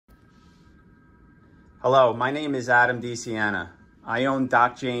Hello, my name is Adam DeCianna. I own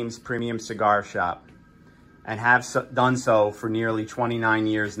Doc James Premium Cigar Shop and have done so for nearly 29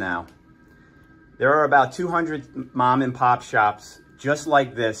 years now. There are about 200 mom and pop shops just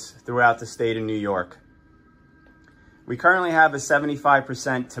like this throughout the state of New York. We currently have a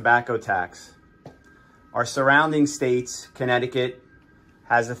 75% tobacco tax. Our surrounding states, Connecticut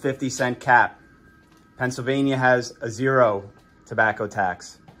has a 50-cent cap. Pennsylvania has a 0 tobacco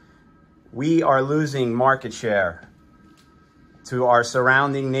tax. We are losing market share to our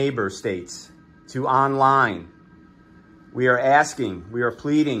surrounding neighbor states, to online. We are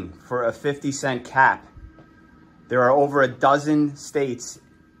pleading for a 50-cent cap. There are over a dozen states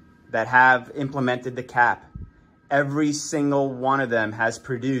that have implemented the cap. Every single one of them has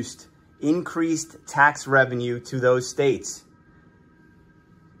produced increased tax revenue to those states.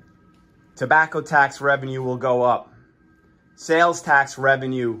 Tobacco tax revenue will go up. Sales tax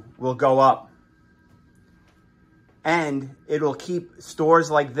revenue will go up. And it'll keep stores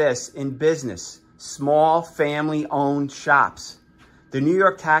like this in business, small family-owned shops. The New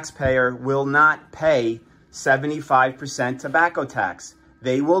York taxpayer will not pay 75% tobacco tax.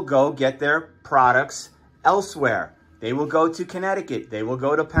 They will go get their products elsewhere. They will go to Connecticut. They will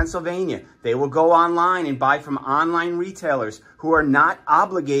go to Pennsylvania. They will go online and buy from online retailers who are not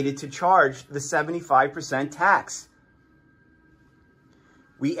obligated to charge the 75% tax.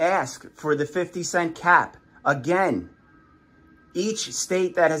 We ask for the 50-cent cap. Again, each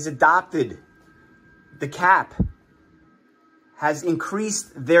state that has adopted the cap has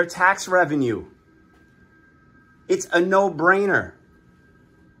increased their tax revenue. It's a no-brainer.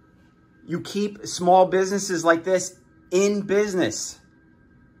 You keep small businesses like this in business.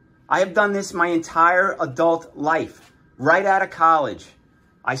 I have done this my entire adult life. Right out of college,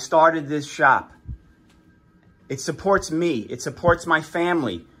 I started this shop. It supports me. It supports my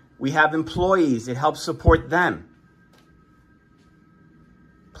family. We have employees. It helps support them.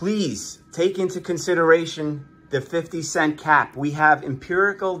 Please take into consideration the 50-cent cap. We have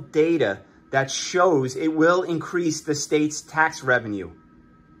empirical data that shows it will increase the state's tax revenue.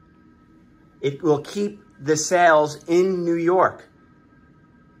 It will keep the sales in New York.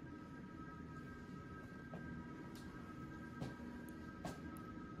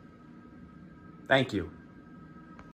 Thank you.